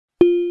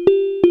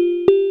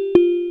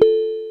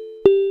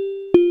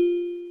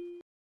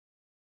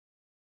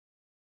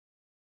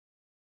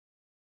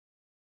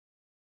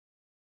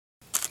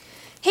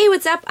Hey,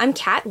 what's up? I'm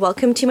Kat.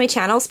 Welcome to my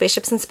channel,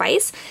 Spaceships and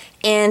Spice.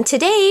 And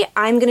today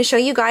I'm going to show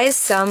you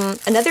guys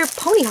another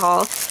pony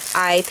haul.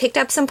 I picked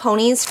up some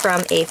ponies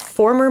from a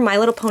former My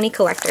Little Pony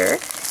collector.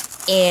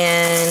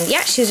 And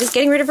yeah, she was just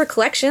getting rid of her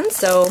collection,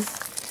 so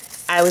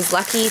I was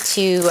lucky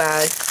to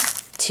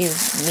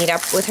meet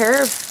up with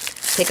her,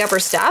 pick up her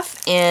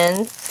stuff,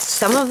 and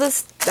some of the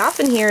stuff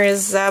in here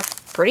is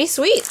pretty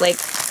sweet. Like,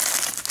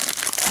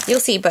 you'll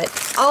see, but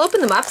I'll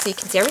open them up so you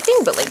can see everything,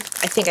 but like,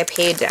 I think I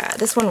paid,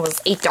 this one was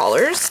 $8.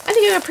 I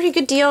think I got a pretty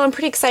good deal. I'm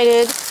pretty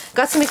excited.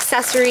 Got some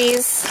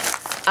accessories,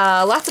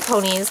 lots of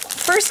ponies.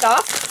 First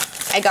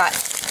off, I got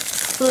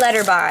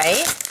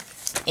Flutterby,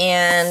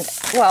 and,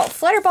 well,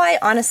 Flutterby,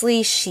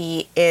 honestly,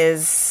 she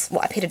is,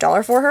 well, I paid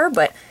 $1 for her,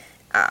 but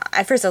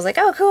at first I was like,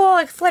 oh, cool,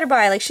 like,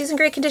 Flutterby, like, she's in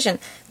great condition,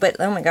 but,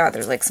 oh my god,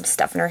 there's, like, some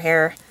stuff in her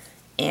hair,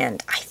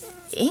 and I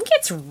think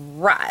it's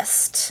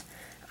rust.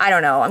 I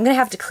don't know. I'm gonna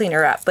have to clean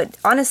her up, but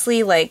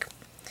honestly, like,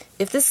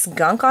 if this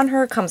gunk on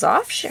her comes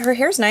off, her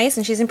hair's nice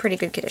and she's in pretty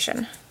good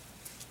condition.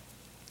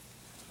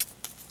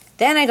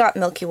 Then I got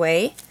Milky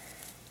Way,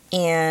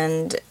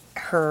 and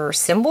her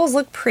symbols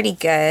look pretty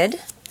good.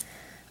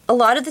 A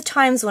lot of the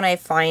times when I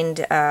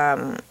find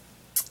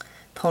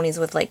ponies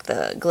with like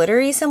the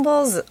glittery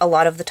symbols, a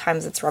lot of the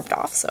times it's rubbed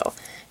off, so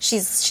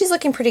she's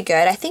looking pretty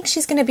good. I think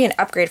she's gonna be an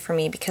upgrade for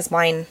me because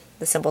mine,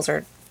 the symbols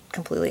are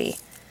completely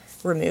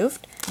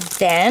removed.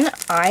 Then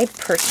I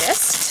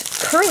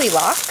purchased Curly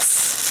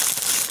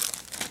Locks,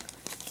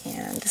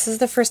 and this is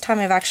the first time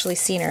I've actually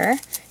seen her.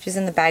 She's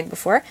in the bag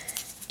before,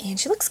 and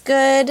she looks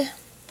good.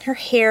 Her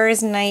hair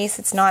is nice.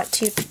 It's not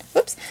too,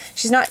 whoops,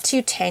 she's not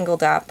too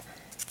tangled up,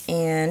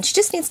 and she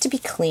just needs to be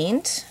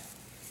cleaned.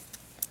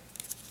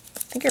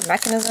 Finger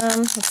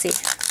mechanism, let's see.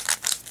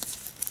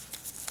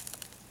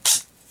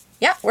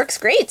 Yeah, works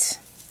great.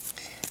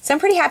 So I'm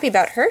pretty happy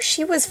about her.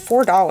 She was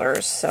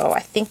 $4, so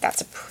I think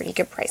that's a pretty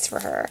good price for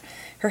her.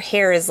 Her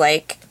hair is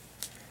like,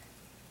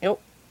 oh,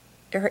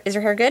 is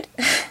her hair good?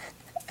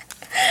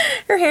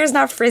 Her hair is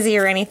not frizzy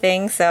or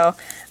anything, so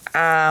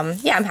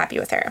yeah, I'm happy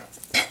with her.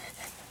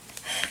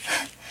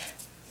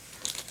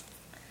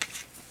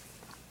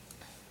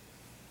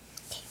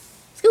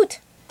 Scoot.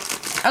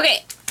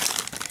 Okay,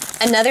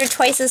 another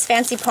twice as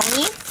fancy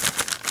pony.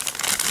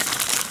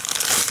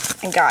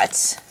 I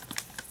got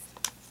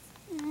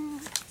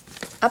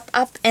Up,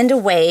 Up, and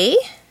Away.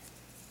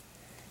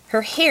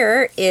 Her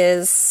hair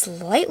is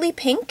slightly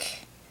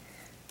pink.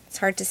 It's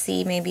hard to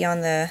see maybe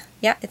on the,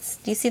 yeah, it's,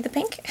 do you see the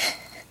pink?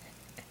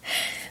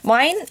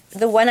 Mine,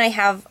 the one I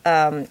have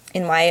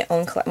in my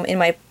own,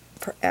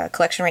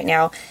 collection right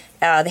now,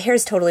 the hair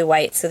is totally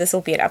white, so this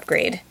will be an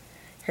upgrade.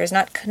 Hair's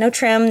no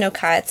trim, no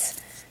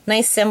cuts,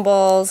 nice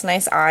symbols,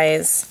 nice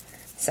eyes,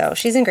 so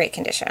she's in great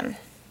condition.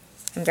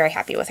 I'm very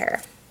happy with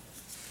her.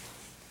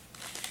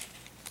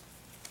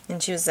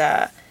 And she was,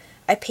 I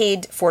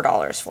paid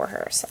 $4 for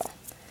her, so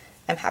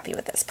I'm happy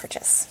with this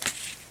purchase.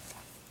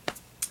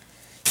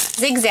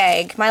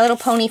 Zigzag, My Little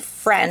Pony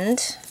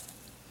friend.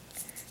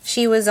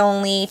 She was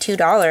only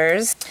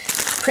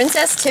 $2.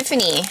 Princess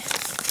Tiffany.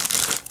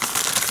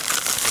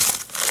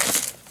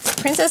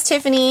 Princess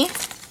Tiffany.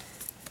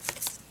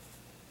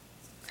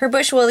 Her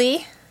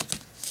Bushwoolie.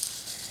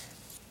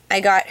 I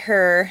got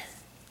her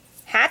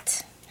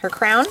hat, her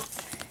crown,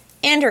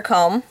 and her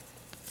comb.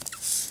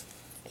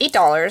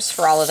 $8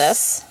 for all of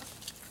this.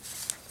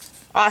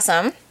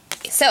 Awesome.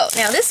 So,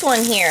 now this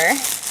one here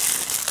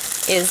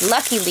is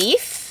Lucky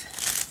Leaf.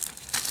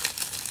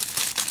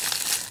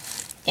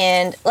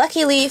 And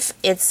Lucky Leaf,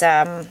 it's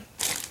a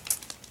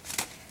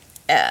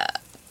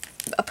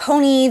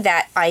pony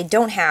that I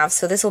don't have,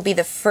 so this will be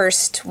the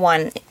first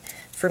one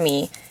for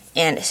me.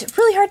 And it's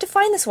really hard to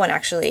find this one,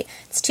 actually.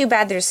 It's too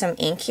bad there's some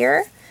ink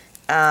here.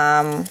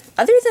 Other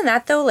than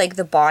that, though, like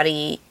the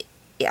body,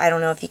 I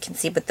don't know if you can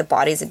see, but the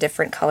body's a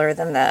different color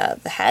than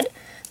the head.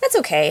 That's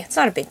okay. It's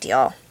not a big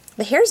deal.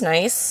 The hair's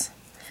nice.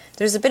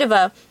 There's a bit of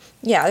a,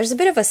 yeah, there's a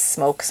bit of a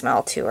smoke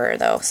smell to her,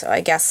 though, so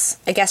I guess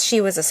she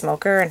was a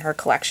smoker, and her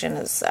collection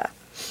is,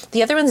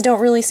 the other ones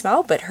don't really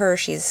smell, but her,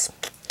 it's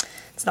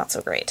not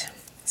so great.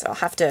 So I'll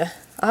have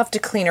to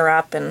clean her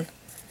up and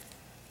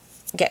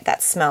get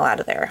that smell out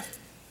of there.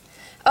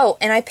 Oh,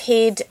 and I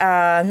paid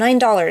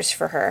 $9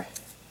 for her,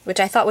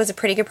 which I thought was a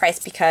pretty good price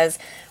because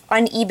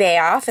on eBay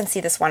I often see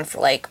this one for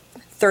like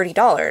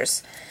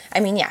 $30. I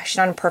mean, yeah, she's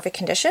not in perfect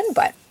condition,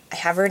 but I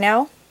have her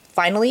now,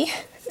 finally.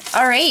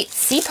 Alright,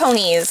 sea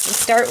ponies. Let's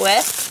start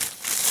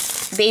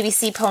with baby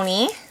sea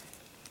pony,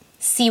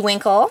 Sea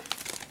Winkle.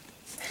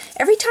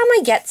 Every time I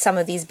get some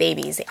of these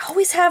babies, they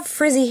always have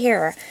frizzy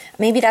hair.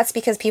 Maybe that's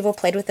because people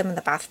played with them in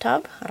the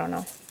bathtub. I don't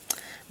know.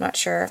 I'm not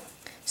sure.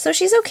 So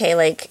she's okay.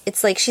 Like,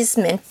 it's like she's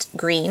mint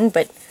green,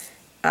 but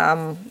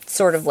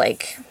sort of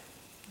like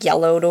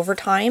yellowed over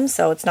time,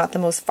 so it's not the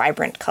most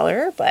vibrant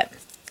color, but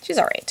she's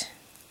alright.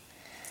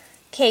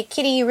 Okay,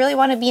 kitty, you really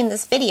want to be in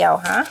this video,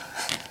 huh?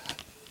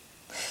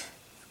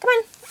 Come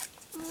on.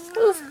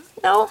 Move.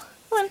 No.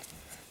 Come on.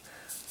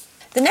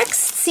 The next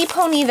sea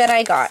pony that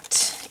I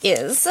got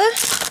is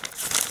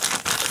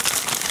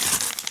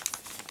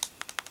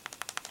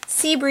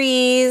Sea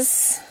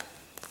Breeze.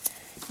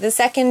 the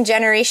second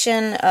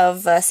generation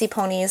of sea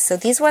ponies. So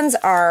these ones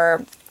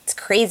are, it's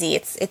crazy.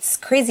 It's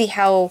crazy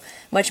how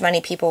much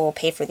money people will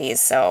pay for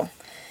these. So,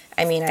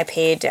 I mean, I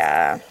paid,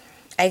 I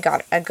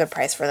got a good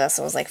price for this.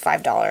 It was like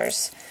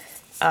 $5.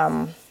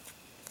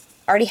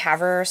 Already have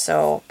her,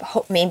 so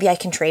maybe I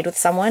can trade with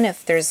someone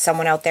if there's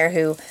someone out there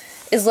who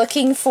is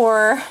looking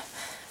for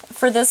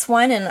this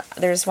one and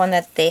there's one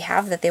that they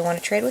have that they want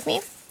to trade with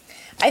me.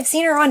 I've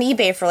seen her on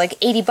eBay for like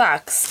 80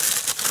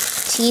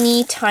 bucks.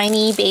 Teeny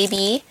tiny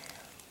baby,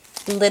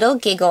 little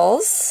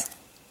giggles.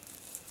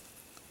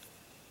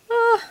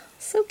 Oh,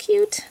 so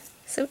cute,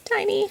 so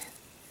tiny.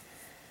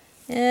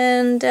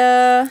 And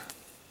her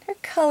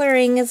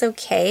coloring is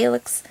okay.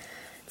 It's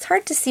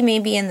hard to see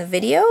maybe in the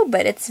video,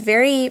 but it's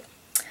very,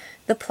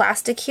 the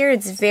plastic here,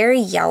 it's very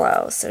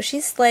yellow. So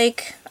she's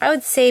like, I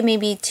would say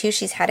maybe too,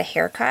 she's had a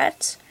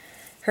haircut.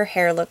 Her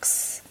hair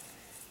looks,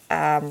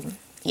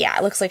 yeah,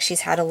 it looks like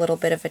she's had a little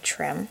bit of a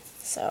trim.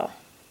 So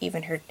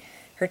even her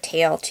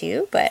tail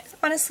too, but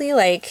honestly,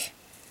 like,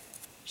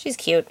 she's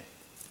cute.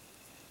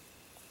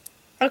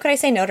 How could I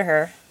say no to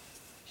her?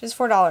 She's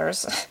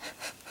 $4.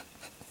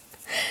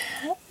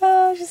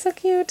 Oh, she's so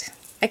cute.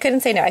 I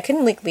couldn't say no. I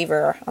couldn't like leave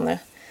her alone,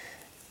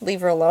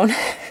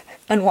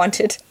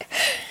 unwanted.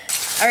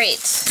 All right,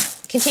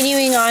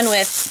 continuing on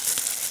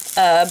with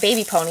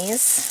baby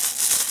ponies.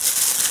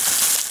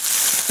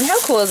 And how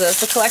cool is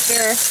this? The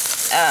collector,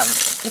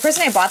 the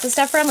person I bought this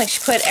stuff from, like, she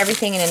put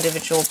everything in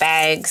individual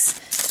bags,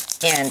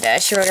 and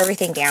she wrote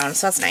everything down,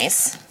 so that's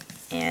nice.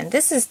 And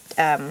this is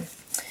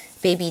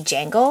baby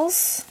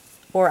Jangles,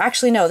 or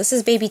actually no, this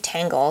is baby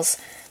Tangles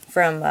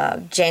from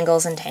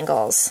Jangles and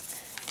Tangles.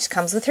 She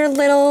comes with her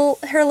little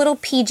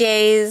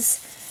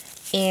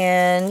PJs,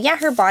 and yeah,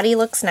 her body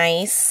looks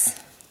nice.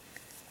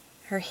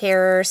 Her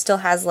hair still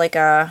has like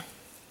a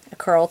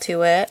curl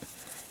to it.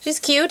 She's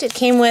cute. It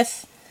came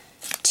with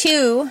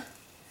two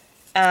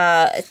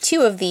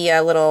of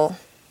the little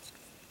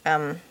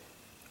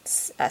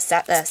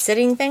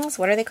sitting things.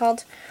 What are they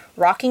called?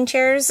 Rocking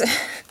chairs,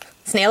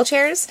 snail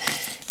chairs.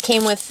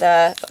 Came with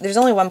there's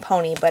only one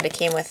pony, but it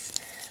came with,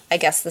 I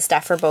guess, the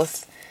stuff for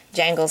both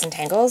Jangles and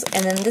Tangles.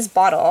 And then this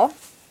bottle.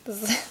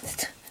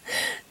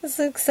 This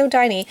looks so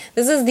tiny.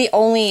 This is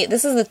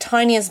the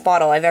tiniest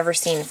bottle I've ever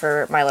seen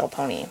for My Little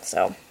Pony,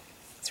 so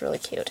it's really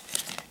cute.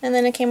 And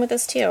then it came with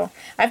this too.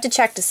 I have to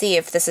check to see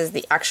if this is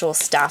the actual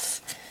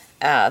stuff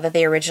that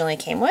they originally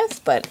came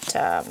with, but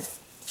yeah,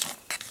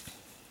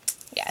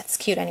 it's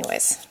cute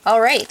anyways.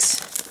 All right,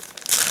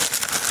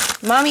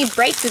 Mommy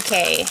Bright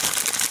Bouquet,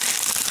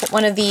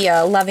 one of the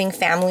Loving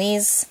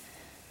Families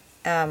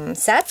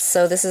sets.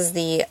 So this is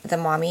the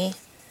mommy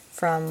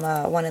from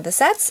one of the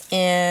sets,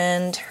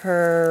 and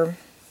her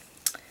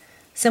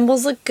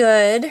symbols look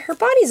good. Her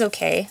body's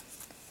okay.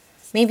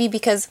 Maybe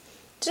because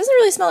it doesn't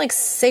really smell like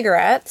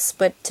cigarettes,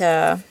 but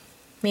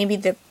maybe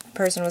the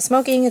person was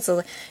smoking.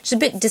 She's a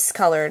bit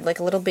discolored, like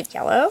a little bit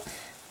yellow,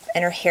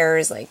 and her hair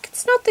is like,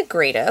 it's not the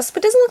greatest,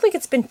 but doesn't look like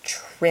it's been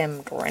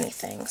trimmed or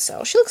anything,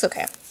 so she looks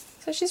okay.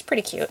 So she's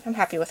pretty cute. I'm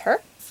happy with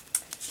her.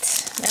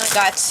 Now I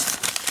got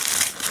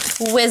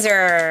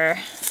Whizzer,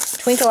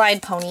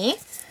 Twinkle-Eyed Pony.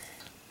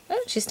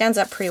 Oh, she stands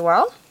up pretty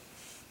well.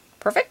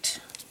 Perfect.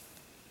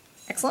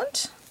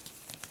 Excellent.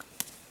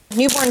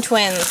 Newborn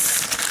twins.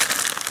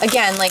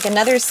 Again, like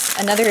another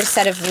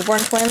set of newborn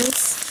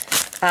twins,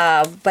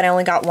 but I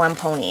only got one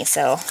pony,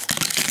 so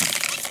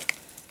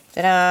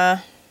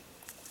ta-da!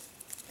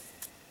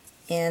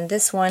 And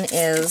this one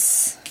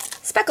is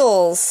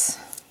Speckles.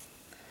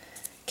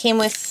 Came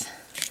with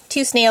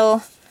two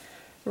snail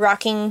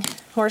rocking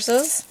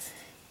horses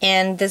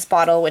and this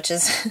bottle, which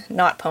is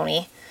not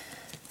pony,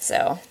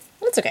 so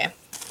that's okay.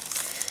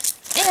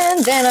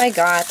 And then I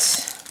got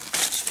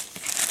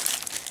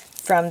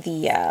from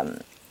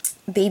the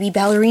Baby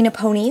Ballerina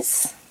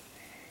Ponies,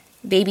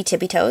 Baby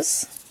Tippy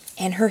Toes,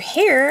 and her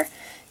hair,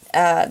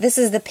 this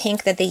is the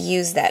pink that they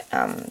use that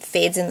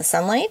fades in the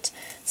sunlight,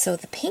 so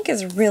the pink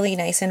is really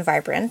nice and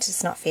vibrant.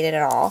 It's not faded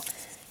at all,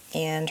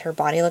 and her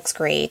body looks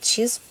great.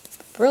 She's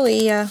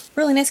really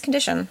nice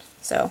condition,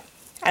 so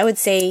I would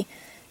say,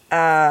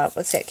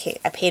 let's say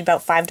I paid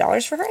about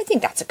 $5 for her. I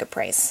think that's a good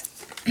price.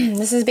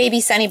 This is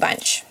Baby Sunny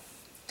Bunch.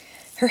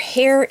 Her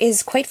hair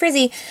is quite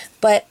frizzy,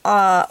 but,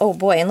 oh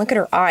boy, and look at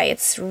her eye.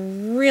 It's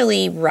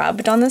really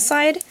rubbed on this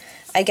side.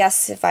 I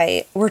guess if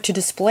I were to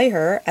display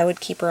her, I would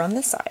keep her on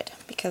this side,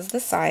 because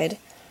this side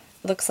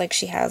looks like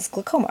she has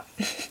glaucoma.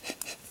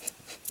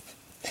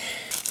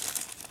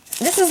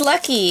 This is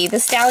Lucky, the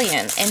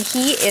stallion, and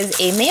he is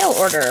a mail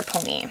order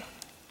pony.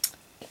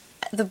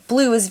 The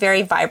blue is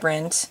very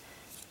vibrant,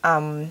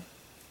 no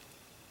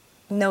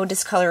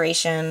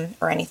discoloration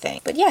or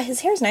anything. But yeah, his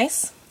hair's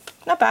nice.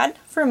 Not bad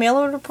for a mail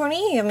order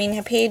pony. I mean,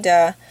 I paid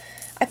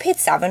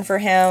 $7 for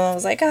him. I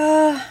was like,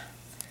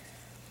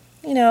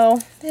 you know,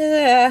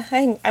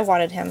 I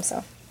wanted him,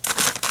 so.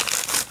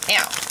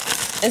 Now,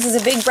 this is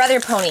a big brother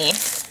pony,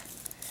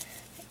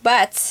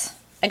 but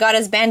I got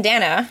his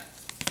bandana,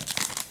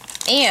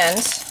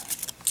 and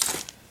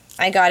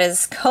I got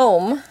his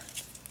comb,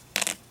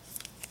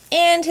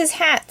 and his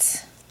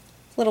hat.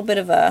 A little bit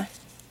of a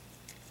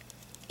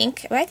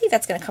pink. But I think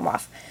that's going to come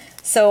off.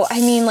 So, I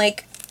mean,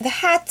 like, the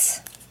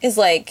hat is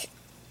like,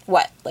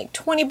 what, like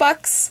 20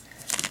 bucks?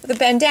 The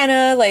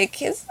bandana,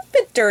 like, is a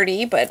bit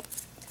dirty, but,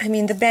 I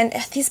mean,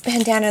 these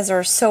bandanas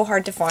are so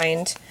hard to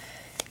find.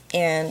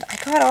 And I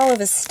got all of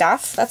his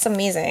stuff. That's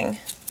amazing.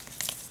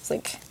 It's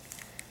like,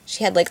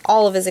 she had, like,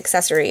 all of his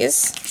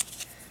accessories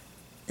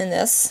in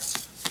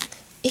this.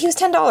 He was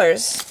 $10.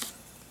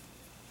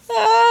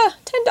 Ah,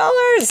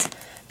 $10!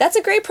 That's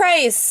a great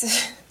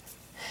price!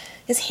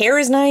 His hair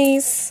is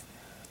nice.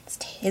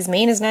 His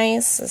mane is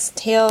nice. His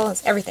tail,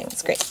 everything.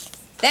 It's great.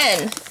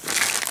 Then,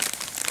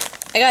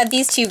 I got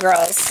these two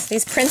girls.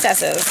 These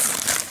princesses.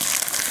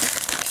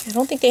 I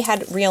don't think they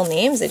had real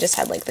names. They just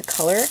had, like, the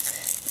color.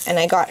 And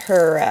I got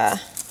her,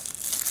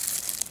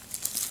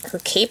 her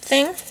cape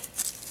thing,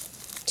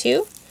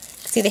 too.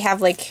 See, they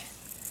have, like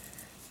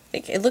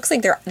it looks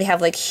like they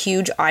have, like,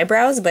 huge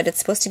eyebrows, but it's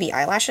supposed to be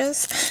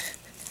eyelashes.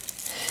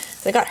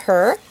 So I got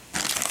her.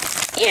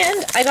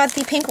 And I got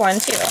the pink one,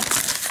 too.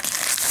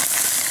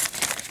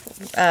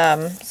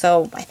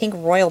 So I think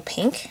royal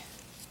pink.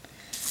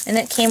 And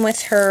that came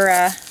with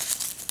her,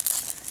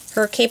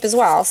 her cape as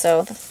well.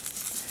 So,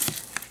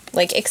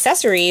 like,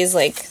 accessories,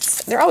 like,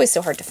 they're always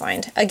so hard to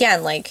find.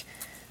 Again, like,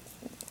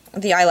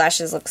 the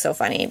eyelashes look so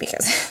funny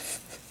because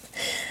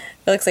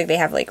it looks like they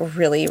have, like,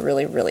 really,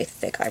 really, really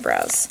thick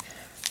eyebrows.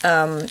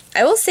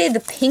 I will say the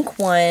pink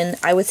one,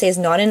 I would say, is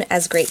not in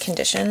as great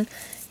condition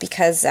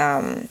because,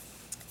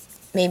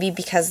 maybe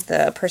because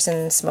the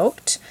person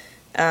smoked.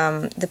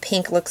 The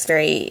pink looks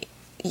very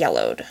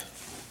yellowed. I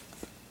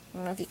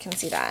don't know if you can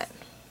see that.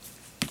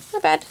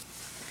 Not bad.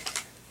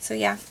 So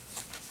yeah,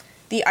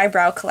 the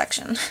eyebrow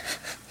collection.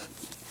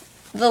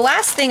 The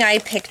last thing I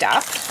picked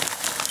up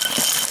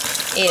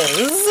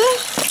is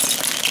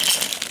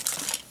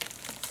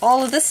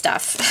all of this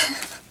stuff.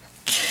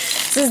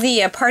 This is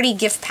the party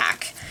gift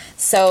pack.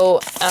 So,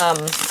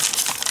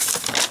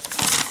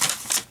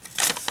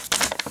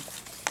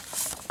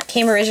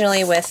 came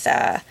originally with,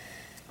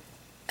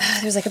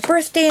 there's like a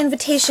birthday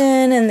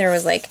invitation, and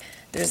there's like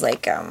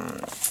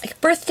a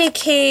birthday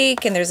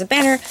cake, and there's a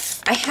banner.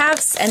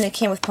 And it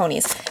came with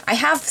ponies. I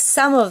have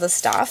some of the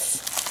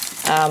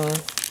stuff,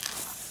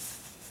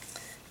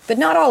 but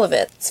not all of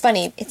it. It's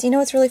funny. You know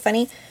what's really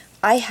funny?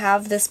 I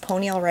have this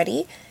pony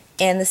already,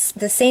 and the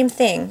same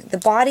thing. The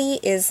body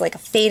is like a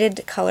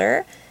faded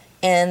color,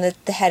 and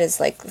the head is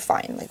like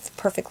fine, like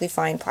perfectly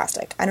fine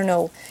plastic. I don't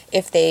know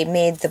if they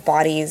made the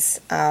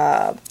bodies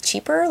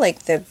cheaper,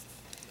 like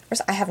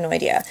I have no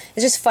idea.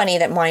 It's just funny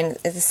that mine,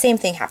 the same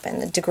thing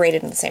happened, it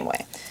degraded in the same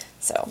way.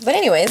 So, but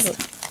anyways,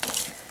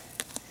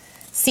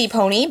 sea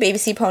pony, baby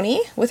sea pony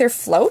with her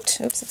float.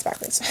 Oops, it's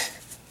backwards.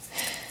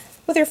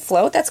 With her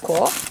float, that's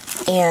cool.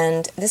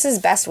 And this is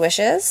Best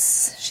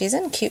Wishes. She's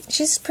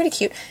pretty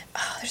cute.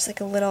 Oh, there's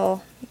like a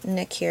little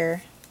nick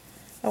here.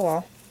 Oh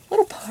well.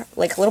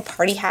 Little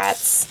party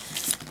hats.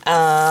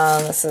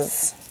 This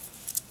is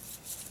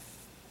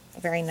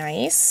very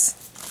nice.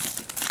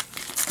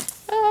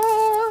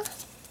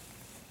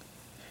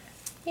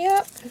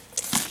 Yep.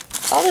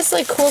 All this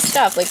like cool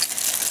stuff, like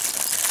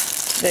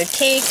the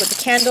cake with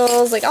the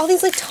candles, like all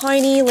these like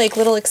tiny like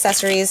little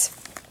accessories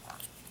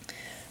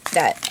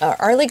that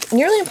are like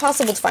nearly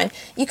impossible to find.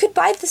 You could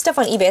buy this stuff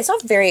on eBay. It's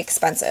not very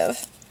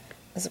expensive.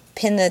 Let's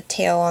pin the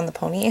tail on the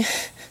pony.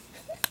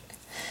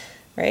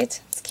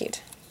 Right? It's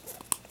cute.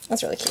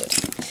 That's really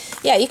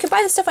cute. Yeah, you could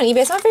buy this stuff on eBay.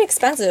 It's not very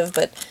expensive,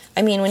 but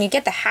I mean, when you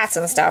get the hats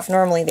and stuff,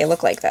 normally they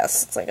look like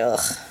this. It's like, ugh.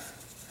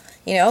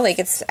 You know, like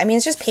it's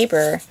just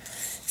paper.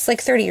 It's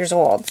like 30 years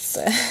old.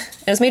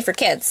 It was made for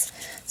kids.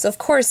 So of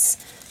course,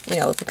 you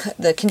know,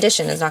 the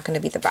condition is not going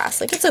to be the best.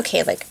 Like, it's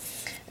okay, like,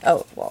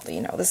 oh, well, you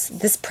know,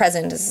 this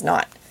present is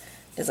like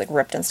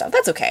ripped and stuff.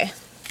 That's okay.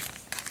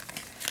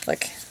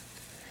 Like,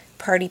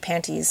 party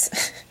panties.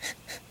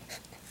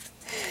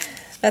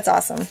 That's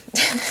awesome.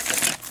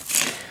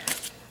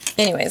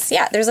 Anyways,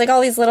 yeah, there's like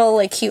all these little,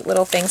 like, cute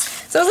little things.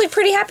 So I was like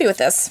pretty happy with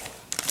this.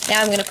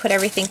 Now I'm going to put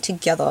everything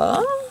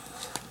together.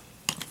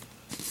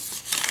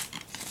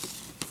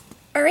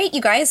 Alright,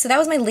 you guys, so that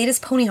was my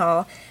latest pony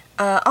haul.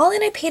 All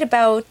in, I paid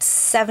about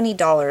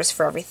 $70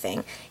 for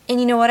everything.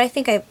 And you know what, I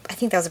think that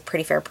was a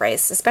pretty fair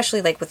price,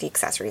 especially like with the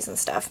accessories and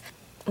stuff.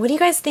 What do you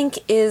guys think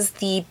is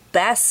the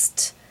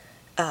best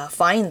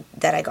find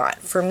that I got?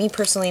 For me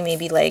personally,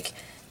 maybe like,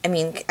 I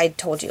mean, I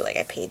told you, like,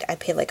 I paid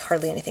like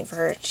hardly anything for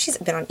her. She's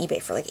been on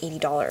eBay for like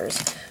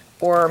 $80.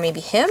 Or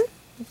maybe him.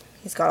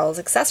 He's got all his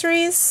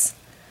accessories.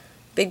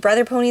 Big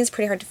Brother pony is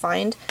pretty hard to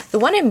find. The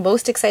one I'm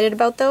most excited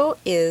about, though,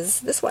 is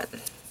this one.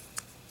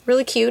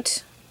 Really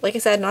cute. Like I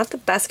said, not the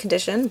best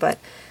condition, but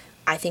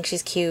I think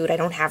she's cute. I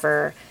don't have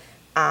her.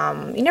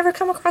 You never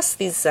come across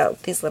these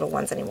little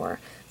ones anymore.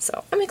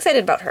 So I'm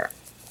excited about her.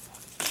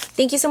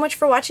 Thank you so much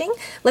for watching.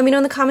 Let me know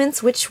in the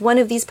comments which one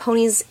of these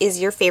ponies is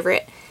your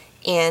favorite.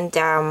 And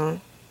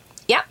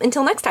yeah,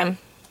 until next time.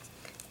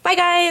 Bye,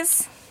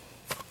 guys!